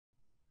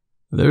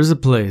There's a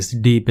place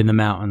deep in the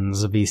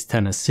mountains of East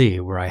Tennessee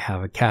where I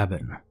have a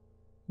cabin.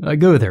 I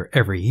go there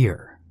every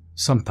year,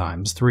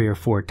 sometimes 3 or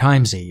 4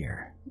 times a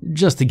year,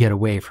 just to get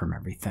away from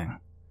everything.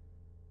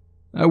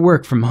 I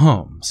work from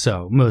home,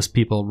 so most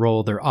people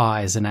roll their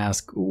eyes and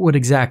ask what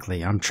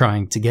exactly I'm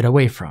trying to get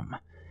away from.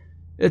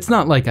 It's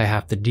not like I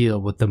have to deal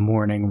with the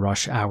morning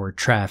rush hour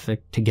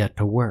traffic to get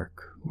to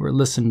work, or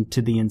listen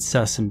to the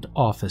incessant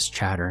office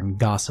chatter and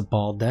gossip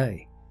all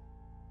day,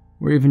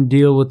 or even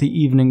deal with the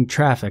evening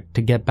traffic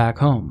to get back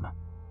home.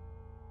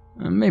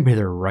 Maybe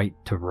they're right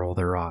to roll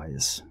their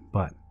eyes,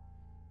 but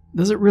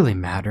does it really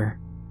matter?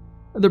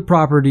 The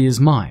property is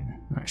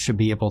mine. I should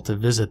be able to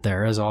visit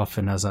there as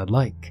often as I'd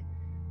like.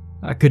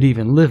 I could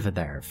even live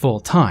there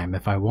full-time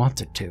if I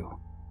wanted to.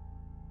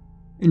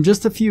 And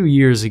just a few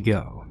years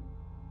ago,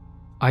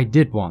 I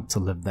did want to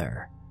live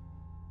there.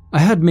 I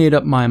had made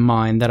up my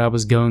mind that I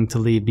was going to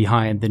leave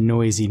behind the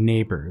noisy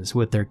neighbors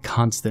with their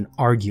constant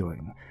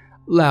arguing,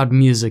 loud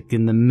music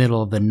in the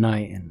middle of the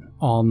night, and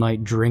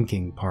all-night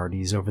drinking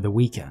parties over the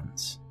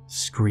weekends,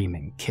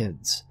 screaming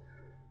kids.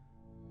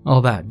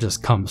 All that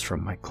just comes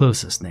from my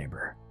closest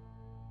neighbor.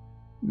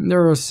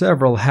 There are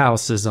several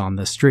houses on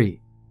the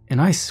street, and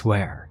I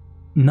swear,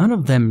 none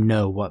of them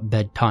know what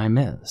bedtime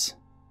is.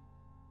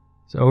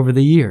 So over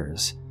the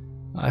years,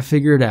 I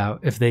figured out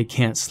if they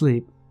can't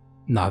sleep,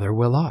 neither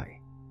will I.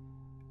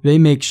 They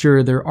make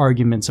sure their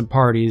arguments and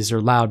parties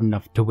are loud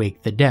enough to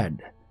wake the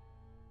dead.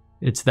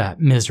 It's that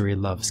misery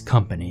loves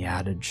company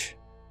adage.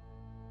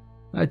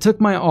 I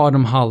took my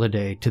autumn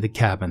holiday to the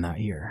cabin that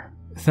year,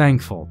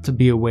 thankful to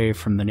be away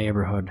from the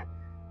neighborhood.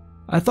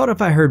 I thought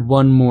if I heard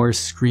one more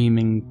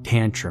screaming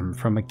tantrum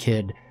from a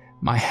kid,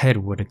 my head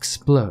would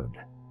explode.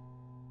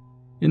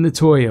 In the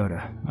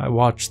Toyota, I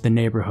watched the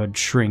neighborhood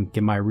shrink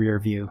in my rear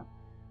view.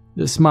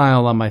 The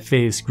smile on my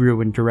face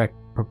grew in direct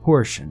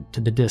proportion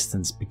to the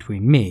distance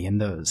between me and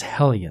those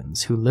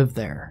hellions who lived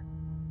there.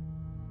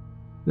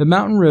 The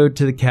mountain road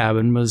to the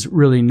cabin was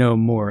really no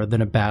more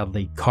than a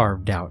badly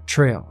carved-out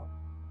trail,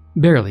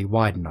 barely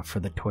wide enough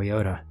for the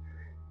Toyota,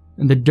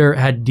 and the dirt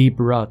had deep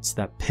ruts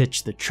that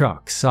pitched the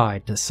truck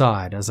side to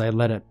side as I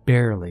let it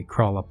barely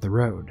crawl up the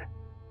road.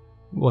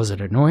 Was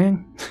it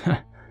annoying?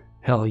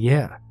 Hell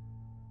yeah.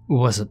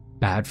 Was it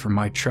bad for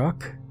my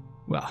truck?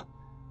 Well,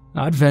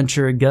 I'd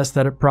venture a guess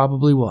that it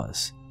probably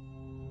was.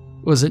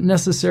 Was it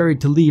necessary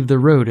to leave the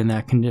road in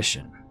that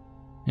condition?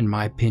 In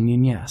my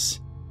opinion, yes.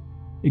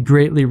 It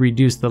greatly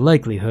reduced the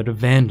likelihood of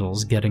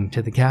vandals getting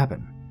to the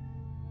cabin.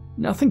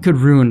 Nothing could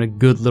ruin a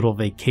good little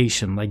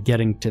vacation like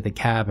getting to the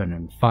cabin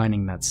and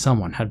finding that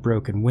someone had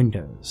broken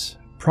windows,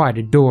 pried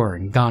a door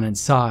and gone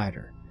inside,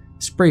 or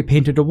spray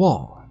painted a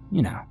wall,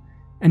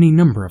 any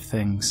number of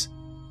things.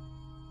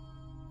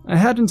 I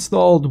had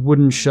installed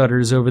wooden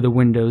shutters over the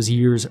windows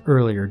years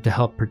earlier to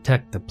help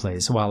protect the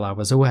place while I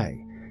was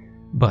away,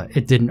 but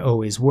it didn't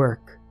always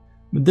work.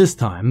 But this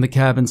time, the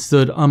cabin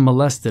stood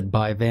unmolested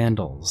by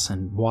vandals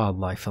and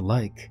wildlife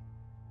alike.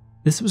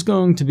 This was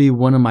going to be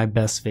one of my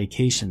best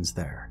vacations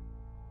there.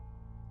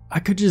 I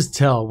could just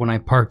tell when I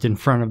parked in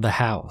front of the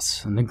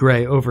house, and the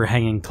gray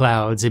overhanging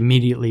clouds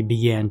immediately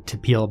began to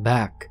peel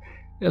back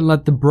and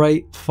let the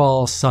bright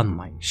fall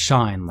sunlight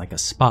shine like a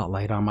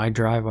spotlight on my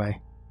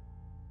driveway.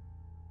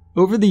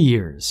 Over the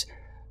years,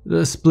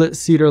 the split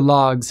cedar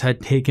logs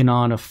had taken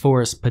on a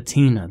forest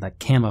patina that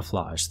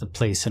camouflaged the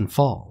place in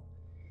fall.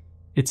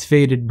 Its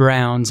faded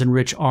browns and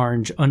rich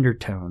orange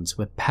undertones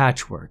with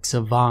patchworks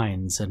of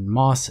vines and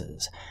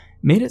mosses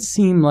made it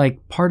seem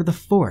like part of the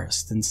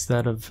forest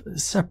instead of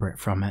separate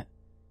from it.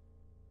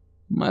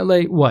 My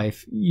late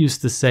wife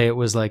used to say it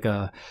was like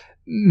a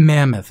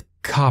mammoth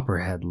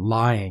copperhead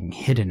lying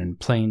hidden in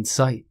plain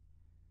sight.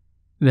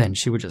 Then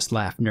she would just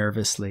laugh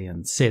nervously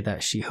and say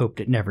that she hoped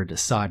it never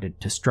decided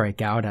to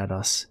strike out at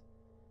us.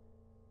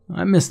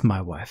 I missed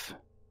my wife.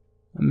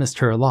 I missed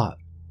her a lot.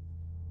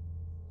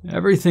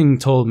 Everything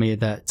told me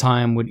that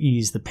time would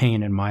ease the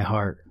pain in my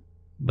heart,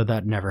 but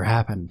that never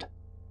happened.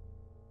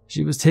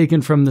 She was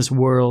taken from this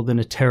world in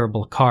a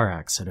terrible car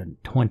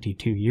accident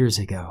 22 years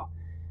ago,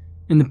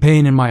 and the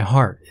pain in my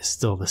heart is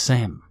still the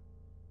same.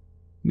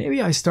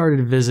 Maybe I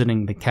started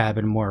visiting the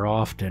cabin more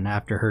often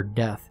after her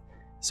death,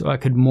 so I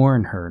could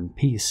mourn her in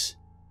peace.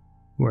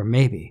 Or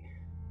maybe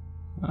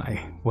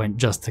I went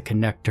just to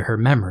connect to her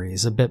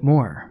memories a bit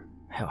more.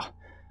 Hell,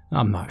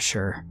 I'm not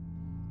sure.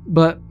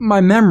 But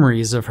my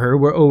memories of her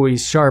were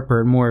always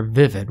sharper and more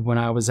vivid when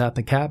I was at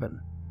the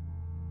cabin.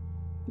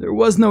 There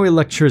was no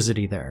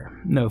electricity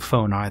there, no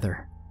phone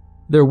either.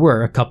 There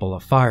were a couple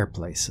of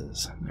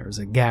fireplaces. There was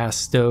a gas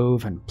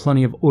stove and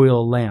plenty of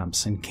oil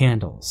lamps and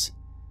candles.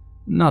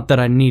 Not that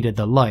I needed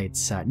the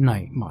lights at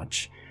night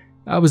much.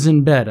 I was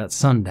in bed at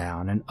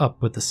sundown and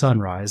up with the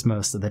sunrise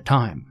most of the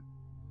time.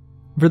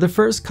 For the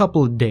first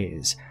couple of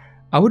days,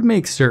 I would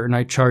make certain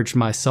I charged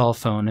my cell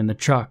phone in the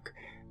truck,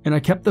 and I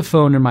kept the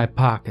phone in my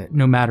pocket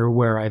no matter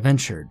where I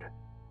ventured.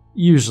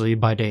 Usually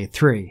by day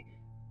 3,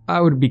 I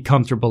would be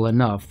comfortable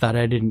enough that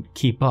I didn't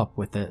keep up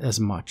with it as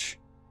much.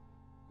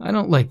 I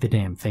don't like the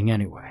damn thing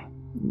anyway.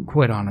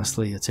 Quite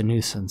honestly, it's a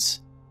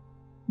nuisance.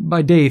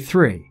 By day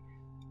 3,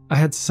 I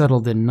had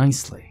settled in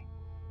nicely.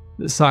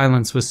 The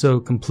silence was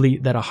so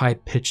complete that a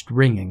high-pitched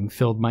ringing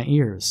filled my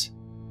ears.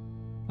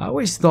 I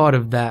always thought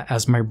of that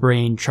as my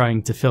brain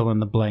trying to fill in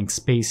the blank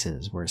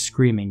spaces where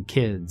screaming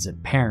kids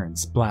and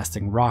parents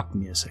blasting rock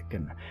music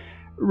and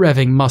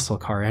revving muscle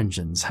car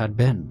engines had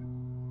been.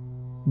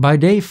 By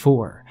day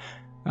 4,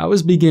 I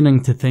was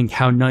beginning to think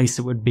how nice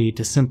it would be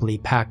to simply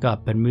pack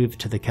up and move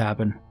to the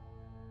cabin.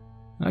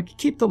 I could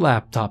keep the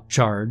laptop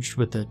charged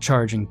with the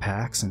charging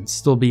packs and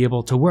still be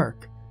able to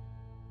work.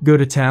 Go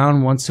to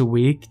town once a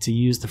week to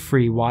use the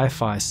free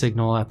Wi-Fi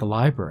signal at the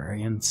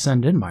library and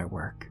send in my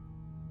work.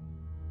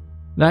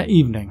 That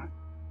evening,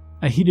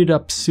 I heated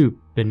up soup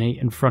and ate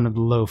in front of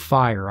the low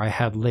fire I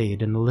had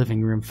laid in the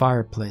living room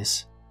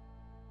fireplace.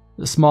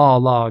 The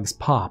small logs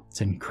popped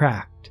and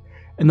cracked,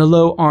 and the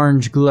low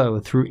orange glow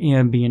threw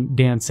ambient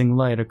dancing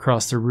light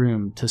across the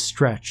room to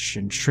stretch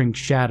and shrink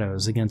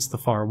shadows against the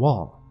far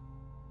wall.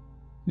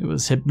 It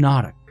was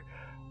hypnotic,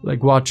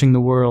 like watching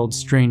the world's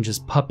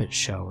strangest puppet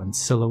show in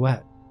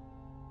silhouette.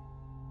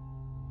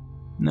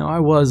 Now I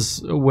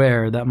was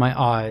aware that my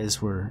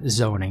eyes were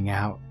zoning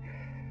out.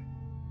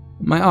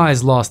 My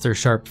eyes lost their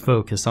sharp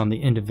focus on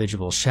the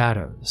individual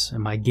shadows,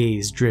 and my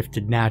gaze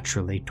drifted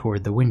naturally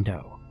toward the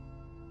window.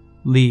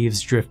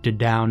 Leaves drifted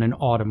down in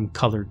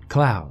autumn-colored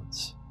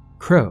clouds.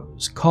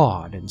 Crows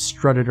cawed and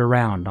strutted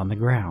around on the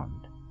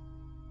ground.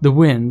 The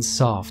wind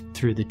soughed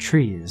through the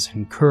trees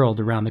and curled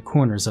around the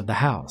corners of the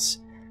house,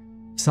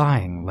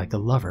 sighing like a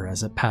lover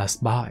as it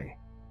passed by.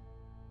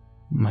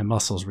 My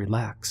muscles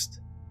relaxed,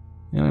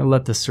 and I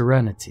let the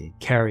serenity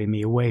carry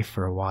me away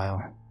for a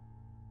while.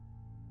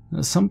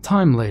 Some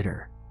time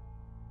later,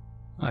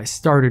 I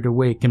started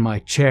awake in my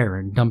chair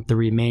and dumped the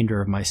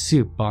remainder of my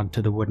soup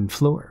onto the wooden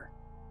floor.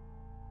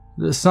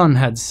 The sun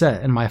had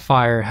set and my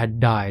fire had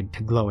died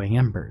to glowing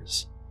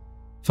embers.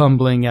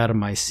 Fumbling out of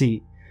my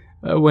seat,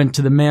 I went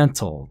to the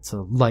mantel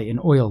to light an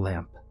oil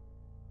lamp.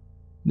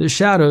 The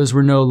shadows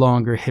were no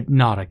longer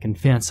hypnotic and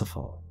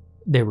fanciful.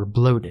 They were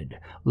bloated,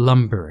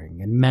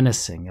 lumbering, and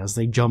menacing as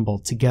they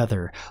jumbled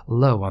together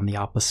low on the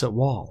opposite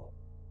wall.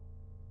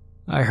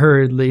 I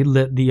hurriedly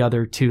lit the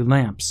other 2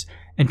 lamps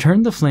and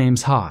turned the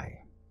flames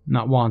high,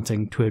 not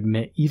wanting to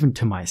admit even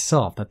to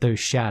myself that those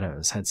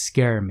shadows had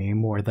scared me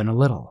more than a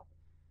little.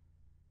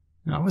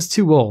 I was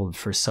too old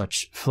for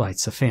such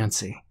flights of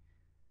fancy.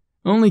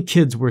 Only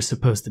kids were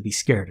supposed to be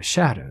scared of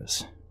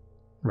shadows,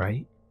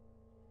 right?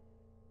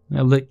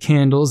 I lit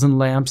candles and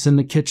lamps in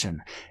the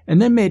kitchen, and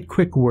then made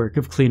quick work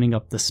of cleaning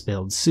up the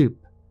spilled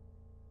soup.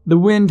 The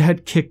wind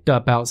had kicked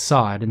up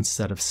outside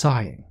instead of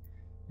sighing.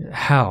 It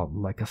howled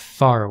like a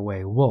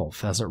faraway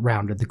wolf as it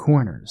rounded the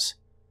corners.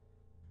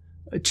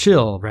 A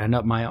chill ran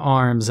up my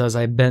arms as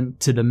I bent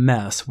to the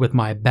mess with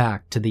my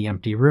back to the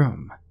empty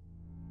room.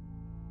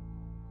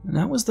 And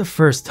that was the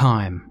first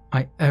time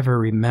I ever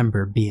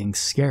remember being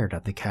scared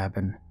at the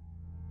cabin.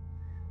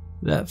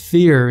 That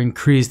fear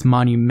increased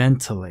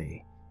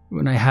monumentally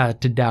when I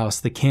had to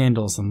douse the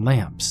candles and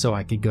lamps so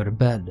I could go to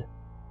bed.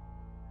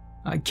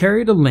 I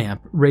carried a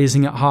lamp,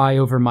 raising it high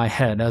over my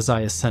head as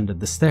I ascended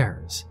the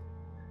stairs.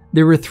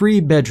 There were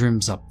 3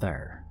 bedrooms up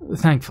there,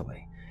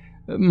 thankfully.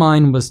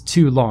 Mine was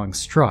 2 long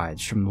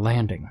strides from the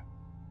landing.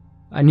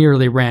 I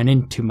nearly ran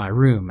into my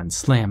room and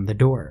slammed the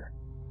door.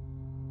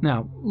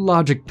 Now,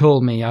 logic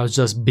told me I was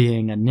just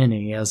being a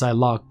ninny as I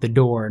locked the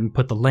door and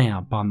put the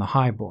lamp on the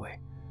highboy.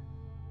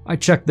 I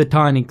checked the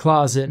tiny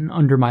closet and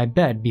under my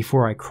bed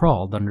before I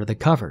crawled under the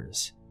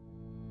covers.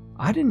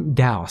 I didn't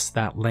douse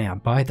that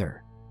lamp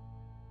either.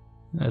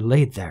 I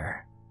laid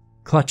there,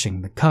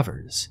 clutching the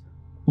covers,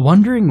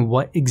 wondering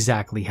what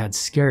exactly had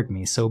scared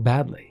me so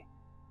badly.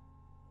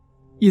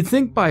 You'd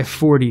think by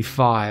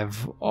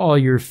 45, all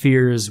your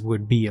fears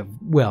would be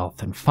of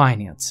wealth and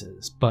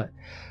finances, but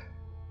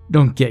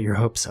don't get your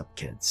hopes up,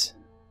 kids.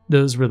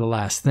 Those were the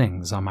last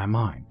things on my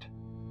mind.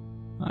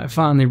 I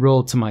finally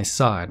rolled to my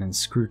side and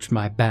scrooched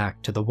my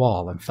back to the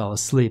wall and fell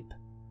asleep.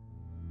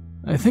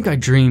 I think I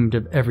dreamed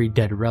of every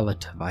dead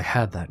relative I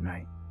had that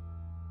night.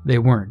 They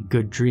weren't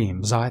good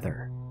dreams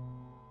either.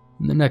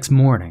 The next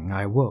morning,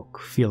 I woke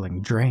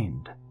feeling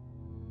drained.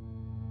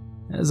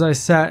 As I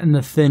sat in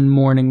the thin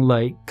morning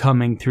light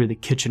coming through the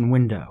kitchen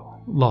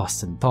window,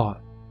 lost in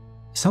thought,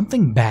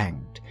 something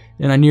banged,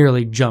 and I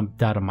nearly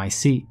jumped out of my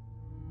seat.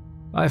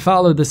 I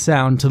followed the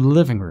sound to the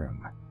living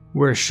room,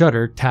 where a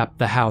shutter tapped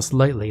the house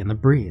lightly in the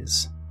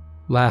breeze.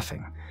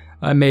 Laughing,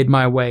 I made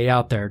my way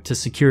out there to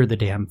secure the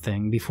damn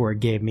thing before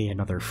it gave me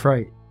another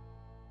fright.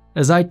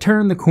 As I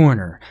turned the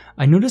corner,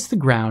 I noticed the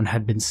ground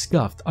had been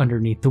scuffed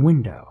underneath the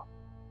window,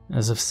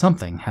 as if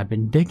something had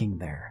been digging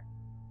there.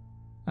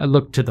 I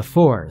looked to the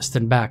forest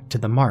and back to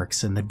the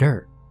marks in the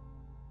dirt.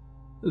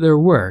 There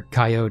were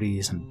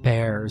coyotes and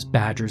bears,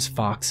 badgers,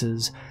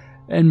 foxes,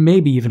 and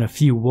maybe even a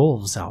few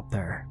wolves out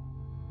there.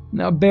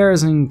 Now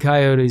bears and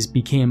coyotes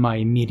became my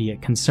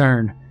immediate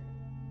concern.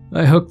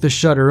 I hooked the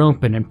shutter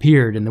open and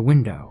peered in the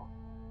window.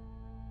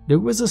 There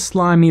was a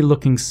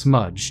slimy-looking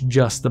smudge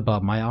just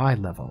above my eye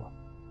level.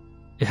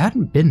 It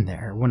hadn't been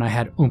there when I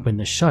had opened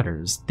the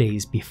shutters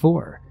days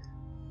before,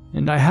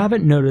 and I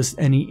haven't noticed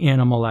any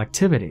animal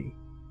activity.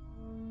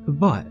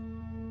 But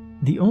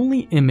the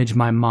only image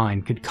my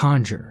mind could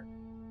conjure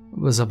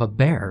was of a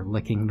bear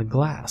licking the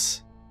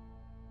glass.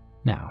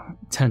 Now,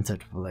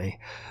 tentatively,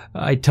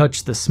 I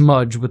touched the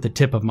smudge with the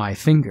tip of my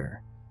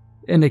finger,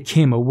 and it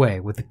came away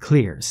with a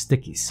clear,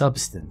 sticky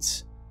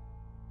substance.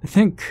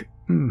 Think,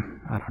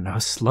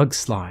 slug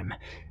slime,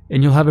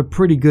 and you'll have a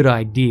pretty good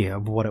idea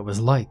of what it was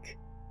like.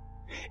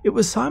 It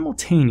was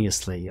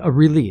simultaneously a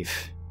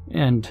relief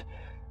and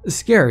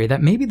scary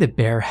that maybe the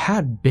bear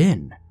had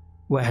been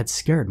what had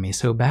scared me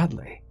so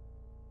badly.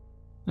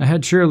 I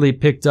had surely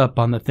picked up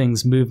on the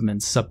thing's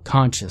movements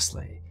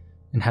subconsciously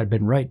and had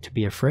been right to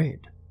be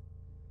afraid.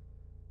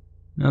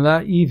 Now,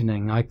 that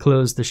evening, I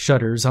closed the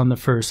shutters on the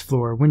first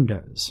floor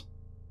windows.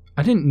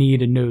 I didn't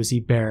need a nosy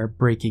bear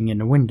breaking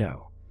in a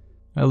window.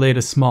 I laid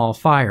a small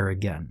fire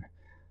again.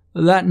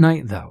 That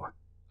night, though,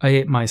 I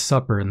ate my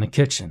supper in the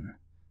kitchen.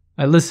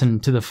 I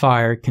listened to the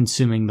fire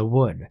consuming the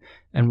wood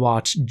and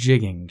watched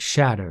jigging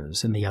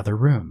shadows in the other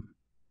room.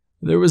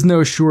 There was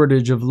no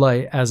shortage of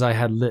light as I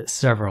had lit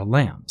several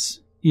lamps,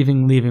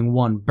 even leaving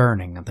one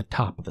burning at the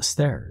top of the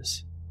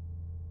stairs.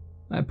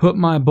 I put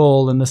my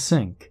bowl in the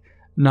sink,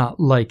 not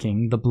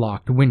liking the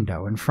blocked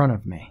window in front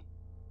of me.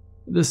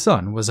 The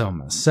sun was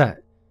almost set,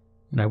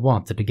 and I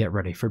wanted to get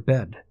ready for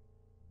bed.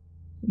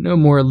 No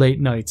more late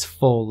nights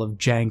full of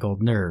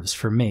jangled nerves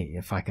for me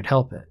if I could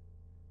help it.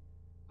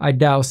 I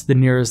doused the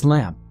nearest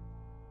lamp,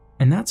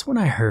 and that's when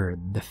I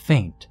heard the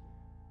faint,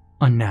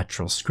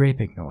 unnatural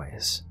scraping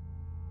noise.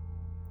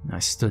 I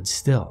stood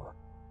still,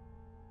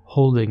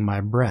 holding my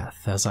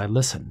breath as I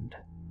listened.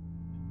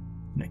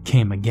 And it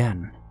came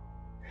again,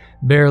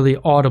 barely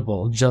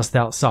audible just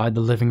outside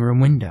the living room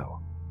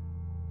window.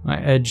 I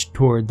edged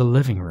toward the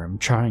living room,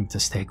 trying to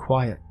stay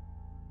quiet.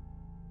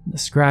 The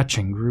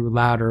scratching grew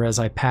louder as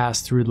I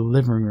passed through the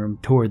living room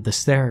toward the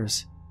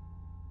stairs.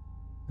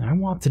 I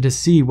wanted to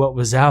see what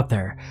was out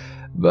there,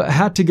 but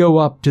had to go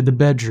up to the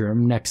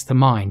bedroom next to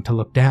mine to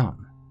look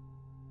down.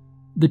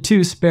 The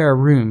two spare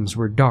rooms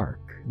were dark,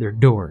 their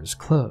doors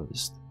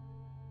closed.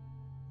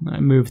 I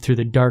moved through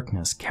the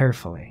darkness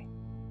carefully.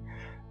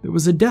 There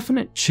was a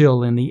definite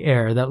chill in the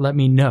air that let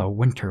me know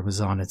winter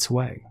was on its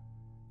way.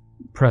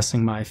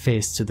 Pressing my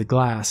face to the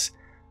glass,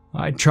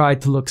 I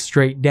tried to look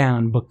straight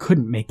down but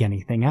couldn't make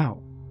anything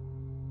out.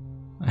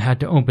 I had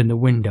to open the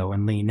window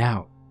and lean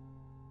out,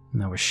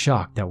 and I was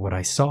shocked at what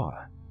I saw.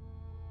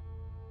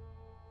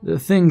 The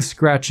thing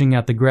scratching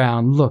at the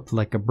ground looked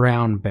like a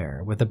brown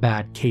bear with a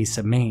bad case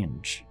of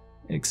mange,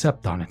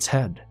 except on its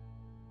head.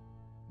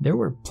 There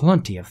were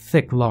plenty of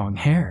thick, long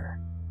hair.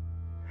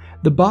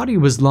 The body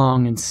was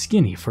long and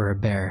skinny for a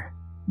bear,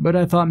 but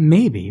I thought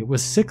maybe it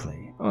was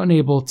sickly,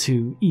 unable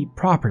to eat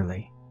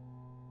properly.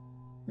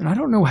 And I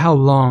don't know how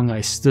long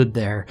I stood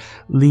there,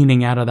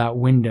 leaning out of that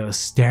window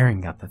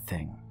staring at the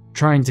thing,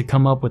 trying to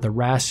come up with a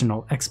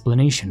rational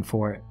explanation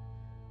for it.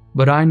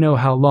 But I know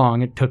how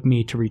long it took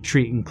me to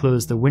retreat and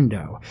close the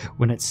window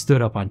when it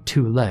stood up on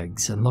two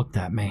legs and looked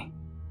at me.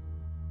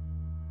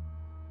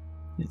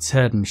 Its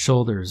head and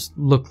shoulders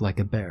looked like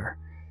a bear.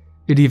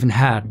 It even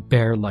had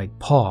bear-like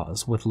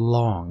paws with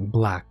long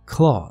black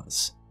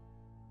claws.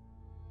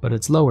 But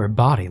its lower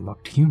body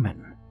looked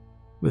human,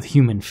 with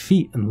human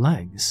feet and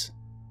legs.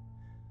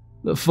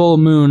 The full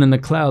moon and the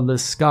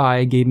cloudless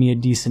sky gave me a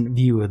decent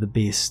view of the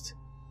beast.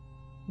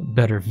 A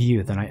better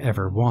view than I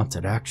ever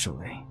wanted,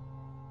 actually.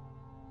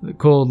 The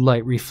cold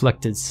light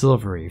reflected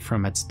silvery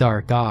from its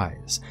dark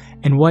eyes,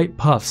 and white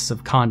puffs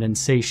of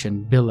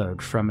condensation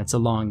billowed from its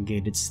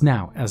elongated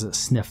snout as it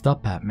sniffed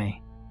up at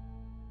me.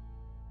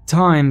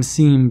 Time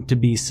seemed to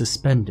be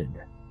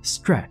suspended,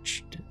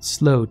 stretched,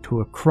 slowed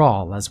to a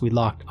crawl as we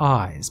locked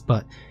eyes,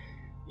 but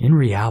in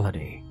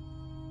reality,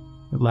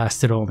 it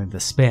lasted only the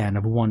span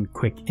of one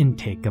quick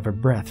intake of a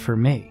breath for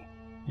me,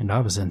 and I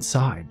was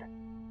inside,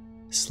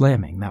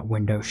 slamming that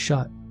window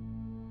shut.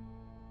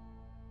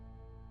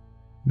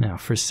 Now,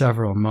 for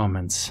several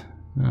moments,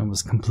 I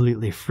was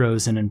completely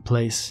frozen in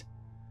place,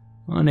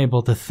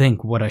 unable to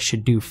think what I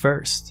should do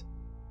first.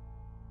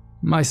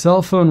 My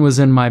cell phone was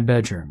in my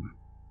bedroom.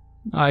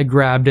 I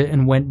grabbed it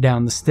and went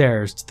down the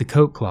stairs to the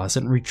coat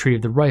closet and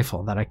retrieved the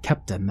rifle that I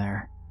kept in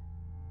there.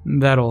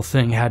 That old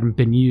thing hadn't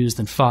been used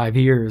in 5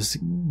 years,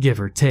 give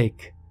or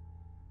take.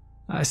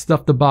 I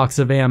stuffed the box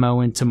of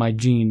ammo into my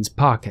jeans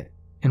pocket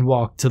and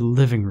walked to the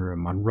living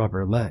room on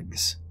rubber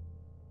legs.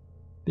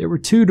 There were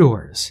 2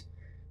 doors,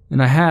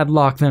 and I had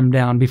locked them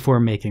down before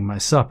making my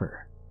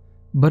supper,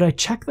 but I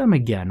checked them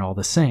again all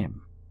the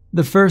same.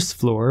 The first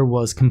floor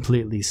was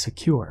completely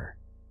secure.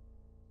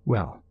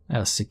 Well,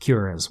 as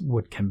secure as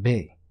wood can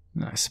be,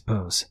 I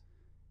suppose.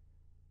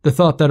 The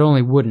thought that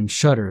only wooden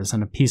shutters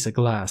and a piece of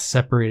glass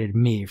separated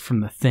me from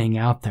the thing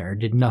out there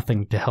did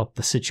nothing to help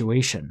the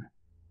situation.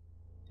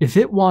 If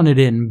it wanted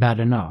in bad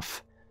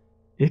enough,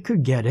 it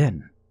could get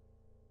in.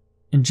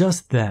 And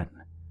just then,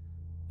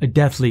 a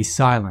deathly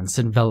silence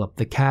enveloped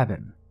the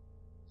cabin.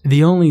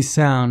 The only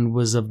sound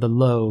was of the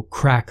low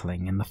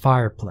crackling in the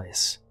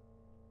fireplace.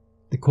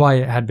 The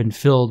quiet had been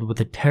filled with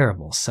a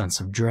terrible sense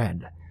of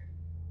dread,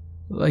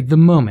 like the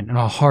moment in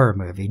a horror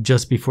movie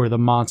just before the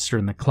monster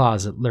in the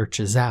closet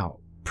lurches out,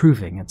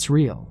 proving it's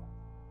real.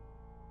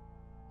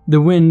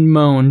 The wind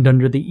moaned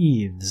under the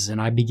eaves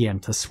and I began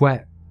to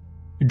sweat.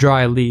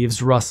 Dry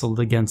leaves rustled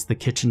against the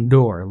kitchen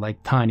door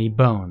like tiny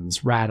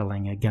bones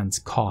rattling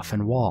against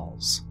coffin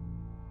walls.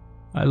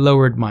 I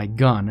lowered my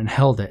gun and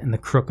held it in the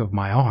crook of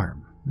my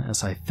arm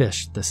as I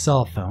fished the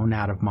cell phone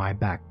out of my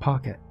back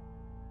pocket.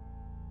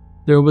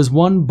 There was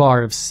one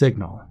bar of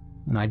signal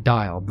and I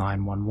dialed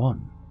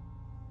 911.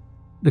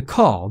 The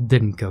call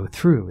didn't go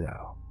through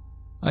though.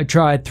 I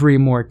tried 3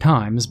 more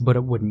times but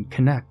it wouldn't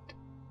connect.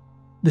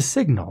 The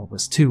signal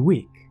was too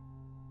weak.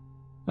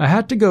 I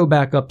had to go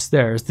back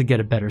upstairs to get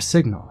a better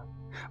signal,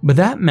 but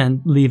that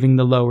meant leaving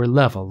the lower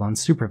level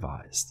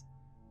unsupervised.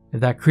 If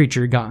that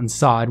creature got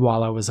inside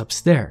while I was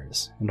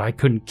upstairs and I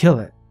couldn't kill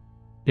it,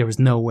 there was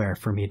nowhere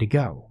for me to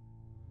go,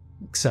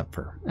 except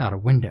for out a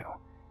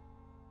window.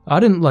 I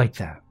didn't like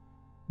that,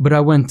 but I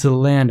went to the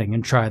landing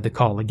and tried the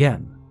call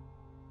again.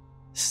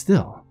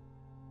 Still,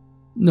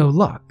 no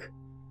luck.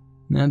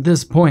 At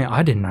this point,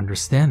 I didn't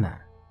understand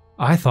that.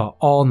 I thought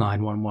all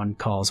 911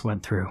 calls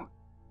went through.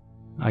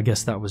 I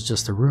guess that was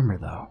just a rumor,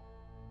 though.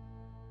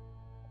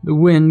 The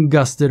wind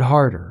gusted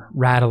harder,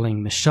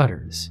 rattling the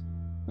shutters.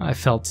 I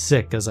felt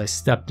sick as I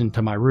stepped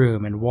into my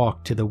room and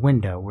walked to the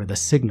window where the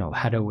signal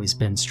had always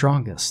been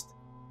strongest.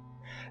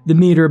 The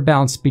meter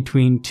bounced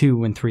between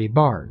 2 and 3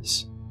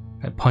 bars.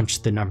 I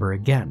punched the number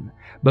again,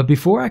 but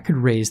before I could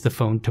raise the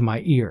phone to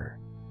my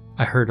ear,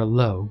 I heard a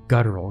low,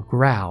 guttural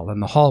growl in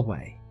the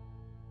hallway.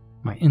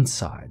 My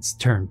insides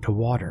turned to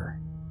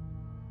water.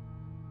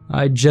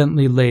 I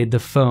gently laid the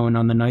phone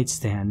on the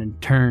nightstand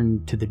and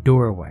turned to the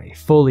doorway,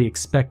 fully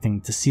expecting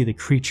to see the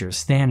creature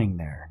standing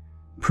there,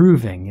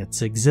 proving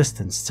its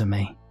existence to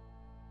me.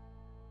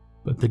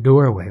 But the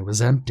doorway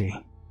was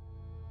empty.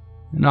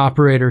 An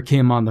operator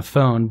came on the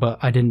phone, but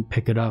I didn't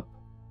pick it up.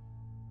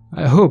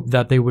 I hoped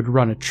that they would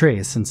run a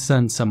trace and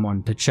send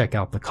someone to check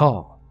out the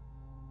call.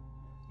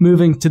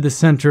 Moving to the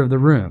center of the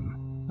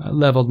room, I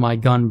leveled my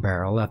gun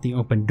barrel at the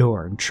open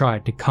door and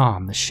tried to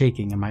calm the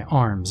shaking in my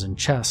arms and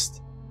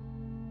chest.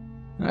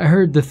 I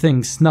heard the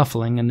thing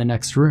snuffling in the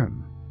next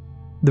room,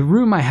 the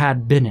room I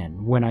had been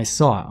in when I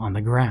saw it on the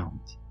ground.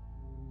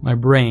 My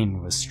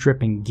brain was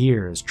stripping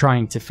gears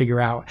trying to figure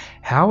out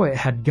how it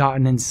had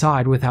gotten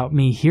inside without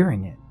me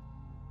hearing it.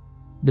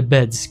 The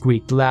bed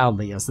squeaked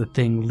loudly as the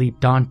thing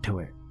leaped onto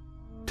it,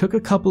 took a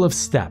couple of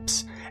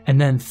steps,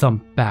 and then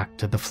thumped back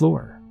to the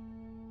floor.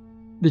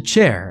 The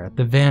chair at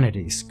the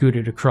vanity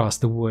scooted across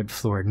the wood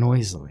floor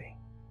noisily,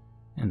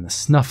 and the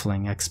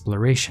snuffling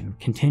exploration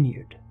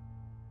continued.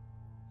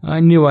 I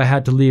knew I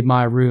had to leave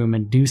my room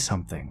and do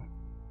something,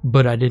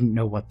 but I didn't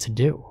know what to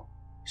do.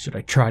 Should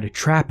I try to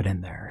trap it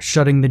in there,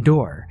 shutting the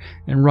door,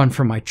 and run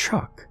for my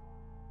truck?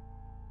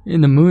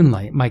 In the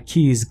moonlight, my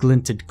keys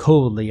glinted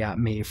coldly at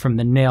me from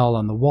the nail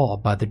on the wall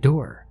by the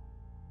door.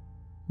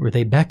 Were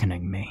they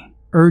beckoning me,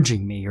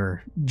 urging me,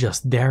 or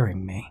just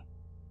daring me?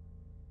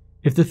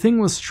 If the thing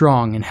was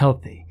strong and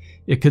healthy,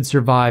 it could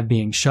survive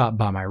being shot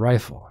by my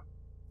rifle.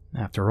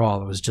 After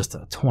all, it was just a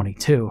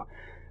 .22,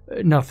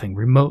 nothing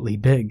remotely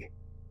big.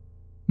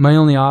 My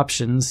only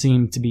option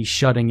seemed to be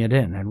shutting it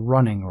in and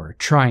running or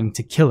trying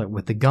to kill it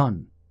with the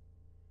gun.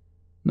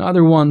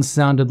 Neither one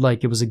sounded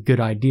like it was a good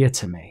idea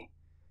to me.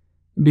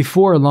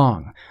 Before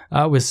long,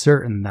 I was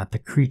certain that the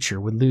creature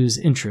would lose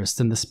interest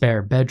in the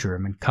spare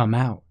bedroom and come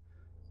out,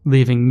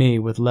 leaving me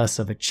with less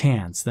of a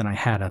chance than I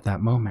had at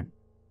that moment.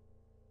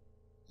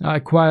 I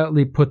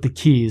quietly put the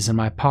keys in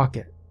my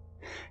pocket,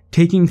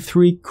 taking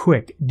 3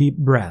 quick, deep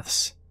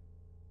breaths.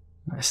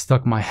 I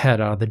stuck my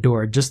head out of the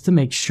door just to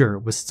make sure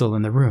it was still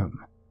in the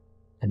room,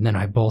 and then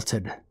I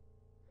bolted.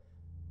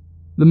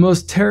 The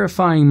most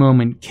terrifying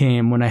moment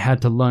came when I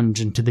had to lunge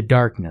into the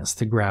darkness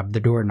to grab the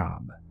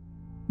doorknob.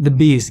 The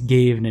beast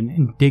gave an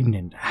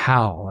indignant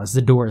howl as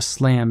the door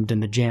slammed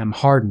in the jamb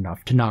hard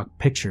enough to knock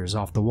pictures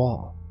off the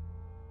wall.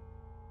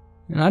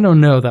 And I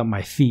don't know that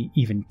my feet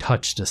even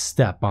touched a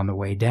step on the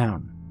way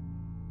down.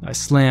 I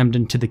slammed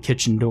into the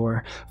kitchen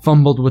door,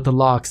 fumbled with the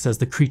locks as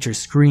the creature's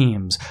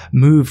screams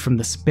moved from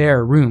the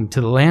spare room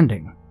to the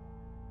landing.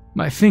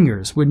 My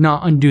fingers would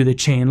not undo the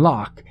chain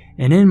lock,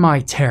 and in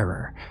my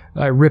terror,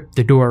 I ripped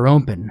the door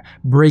open,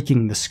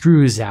 breaking the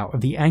screws out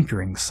of the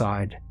anchoring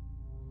side.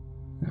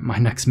 My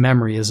next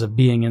memory is of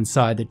being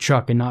inside the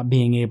truck and not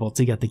being able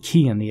to get the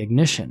key in the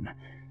ignition.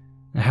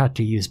 I had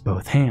to use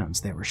both hands,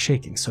 they were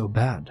shaking so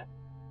bad.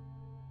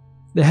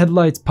 The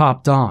headlights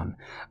popped on,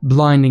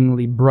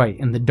 blindingly bright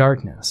in the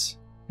darkness,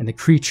 and the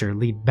creature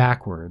leaped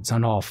backwards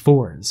on all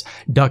fours,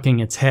 ducking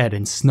its head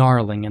and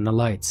snarling in the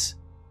lights.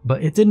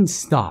 But it didn't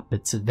stop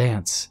its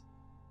advance.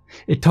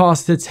 It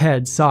tossed its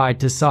head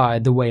side to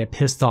side the way a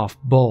pissed-off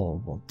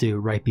bull will do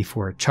right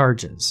before it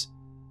charges.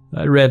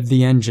 I revved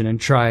the engine and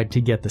tried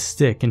to get the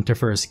stick into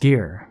first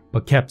gear,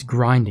 but kept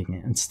grinding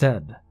it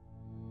instead.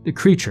 The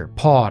creature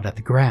pawed at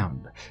the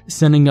ground,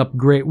 sending up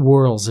great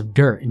whirls of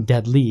dirt and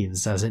dead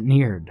leaves as it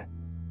neared.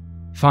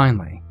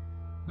 Finally,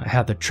 I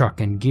had the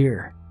truck in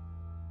gear.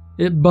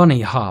 It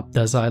bunny hopped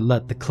as I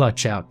let the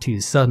clutch out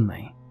too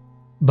suddenly,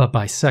 but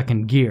by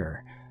second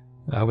gear,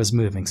 I was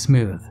moving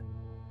smooth.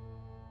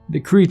 The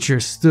creature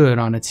stood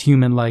on its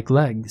human-like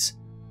legs,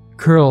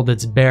 curled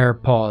its bare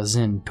paws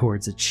in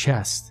towards its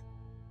chest,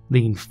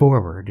 leaned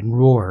forward and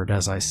roared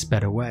as I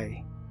sped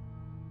away.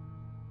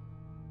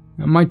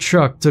 My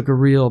truck took a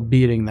real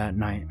beating that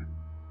night.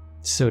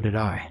 So did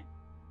I.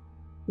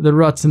 The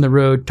ruts in the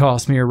road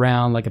tossed me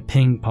around like a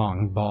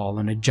ping-pong ball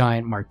in a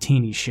giant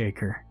martini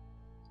shaker.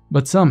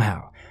 But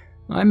somehow,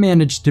 I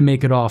managed to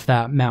make it off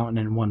that mountain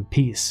in one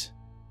piece.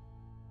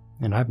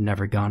 And I've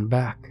never gone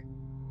back.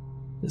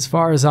 As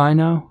far as I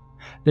know,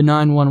 the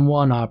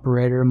 911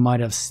 operator might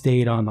have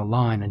stayed on the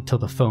line until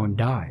the phone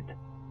died.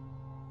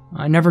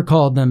 I never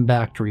called them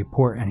back to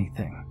report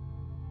anything,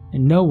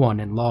 and no one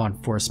in law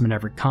enforcement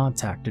ever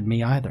contacted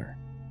me either.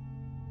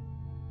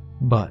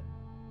 But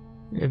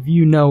if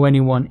you know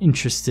anyone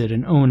interested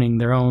in owning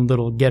their own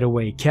little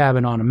getaway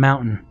cabin on a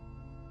mountain,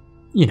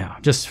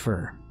 just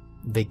for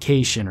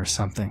vacation or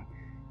something,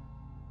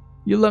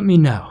 you let me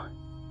know.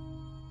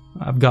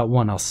 I've got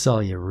one I'll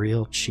sell you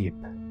real cheap.